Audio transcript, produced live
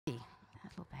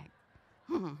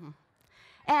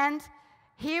And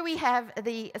here we have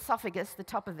the esophagus, the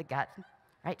top of the gut,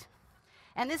 right?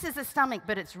 And this is the stomach,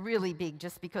 but it's really big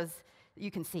just because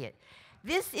you can see it.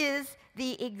 This is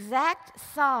the exact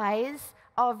size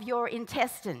of your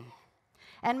intestine.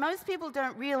 And most people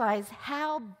don't realize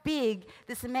how big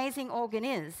this amazing organ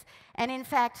is. And in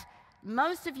fact,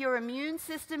 most of your immune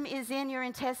system is in your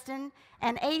intestine,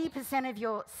 and 80% of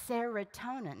your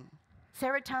serotonin.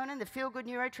 Serotonin, the feel-good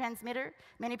neurotransmitter,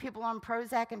 many people on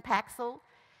Prozac and Paxil,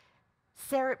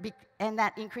 and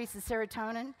that increases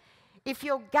serotonin. If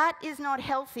your gut is not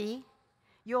healthy,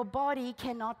 your body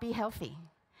cannot be healthy.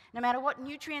 No matter what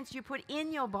nutrients you put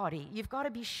in your body, you've got to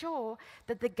be sure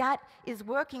that the gut is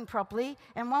working properly.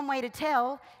 And one way to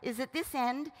tell is at this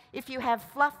end, if you have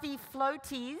fluffy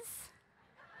floaties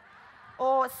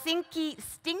or stinky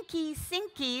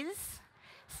sinkies.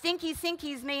 Stinky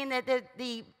sinkies mean that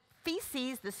the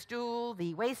feces, the stool,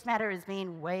 the waste matter has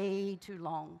been way too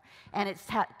long and it's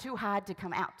too hard to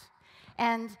come out.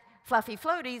 And fluffy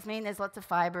floaties mean there's lots of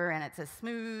fiber and it's a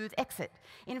smooth exit.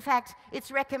 In fact,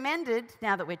 it's recommended,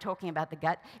 now that we're talking about the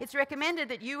gut, it's recommended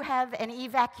that you have an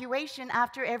evacuation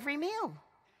after every meal.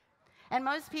 And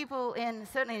most people,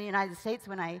 certainly in the United States,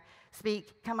 when I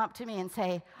speak, come up to me and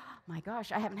say, "Oh my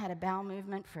gosh, I haven't had a bowel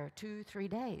movement for 2-3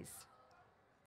 days."